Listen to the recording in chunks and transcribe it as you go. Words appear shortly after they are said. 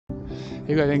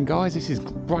Here you go then, guys. This is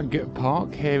Bradgate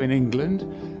Park here in England.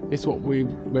 This is what we're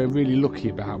really lucky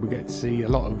about. We get to see a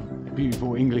lot of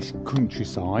beautiful English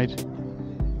countryside.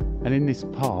 And in this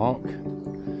park,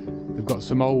 we've got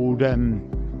some old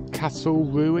castle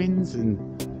ruins and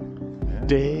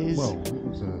deers. Well, it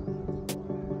was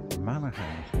a manor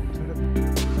house, wasn't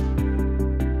it?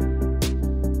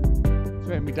 So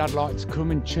when my dad likes to come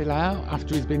and chill out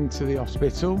after he's been to the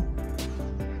hospital.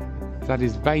 He's had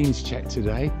his veins checked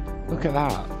today. Look at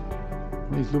that.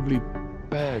 These lovely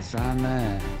birds down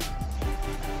there.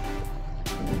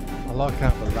 I like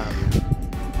out the lamp.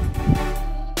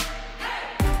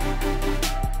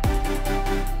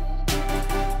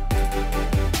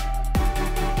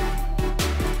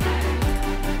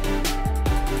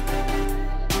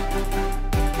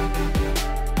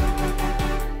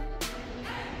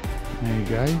 There you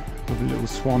go, lovely little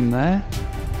swan there.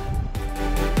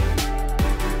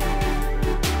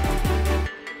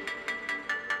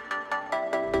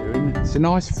 It's a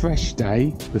nice fresh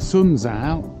day, the sun's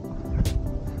out.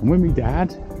 I'm with my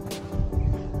dad,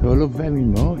 who I love very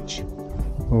much.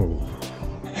 Oh,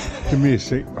 give me a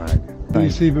sick bag. Do you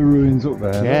see the ruins up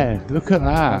there? Yeah, look at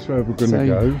that. That's where we're going to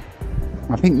go.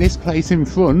 I think this place in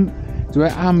front is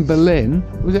where Anne Boleyn,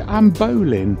 was it Anne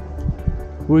Boleyn,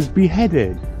 was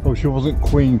beheaded. Oh, she wasn't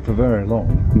queen for very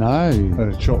long. No.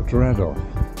 They chopped her head off.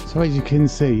 So as you can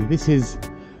see, this is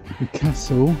the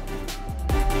castle.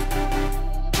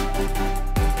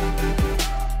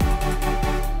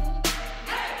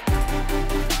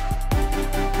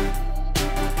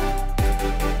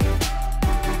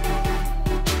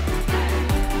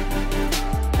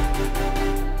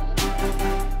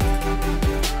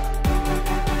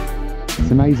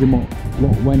 It's amazing what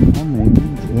went on there,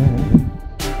 isn't it? Yeah.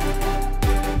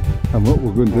 And what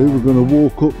we're going to do, we're going to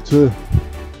walk up to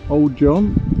Old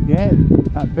John. Yeah,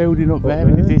 that building up there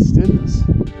in the distance.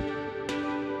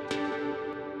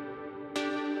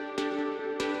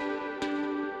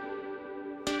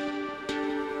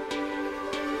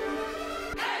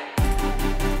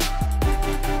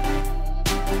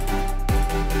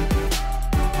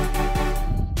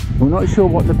 We're not sure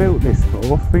what they built this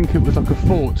for. I think it was like a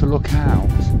fort to look out,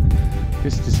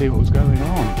 just to see what was going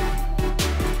on.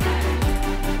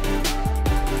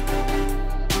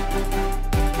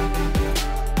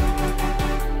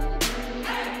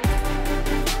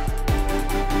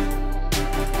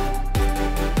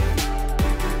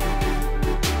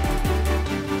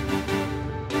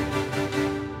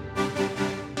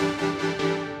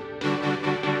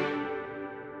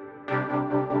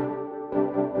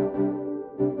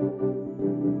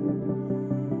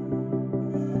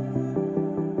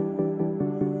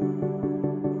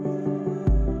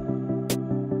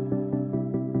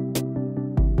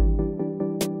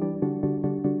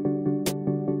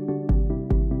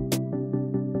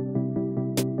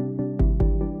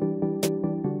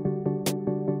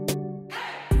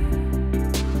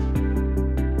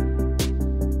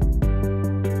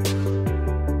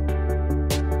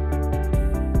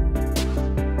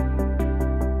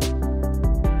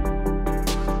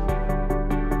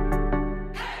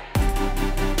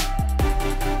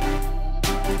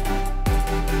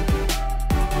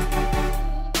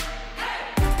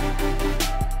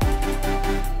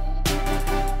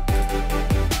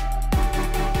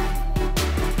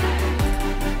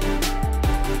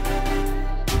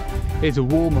 Here's a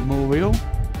war memorial.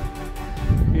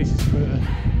 This is for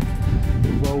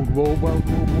World War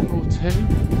II.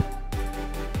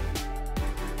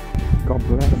 God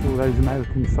bless all those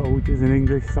American soldiers and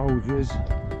English soldiers.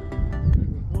 The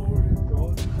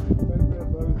memorial is gone.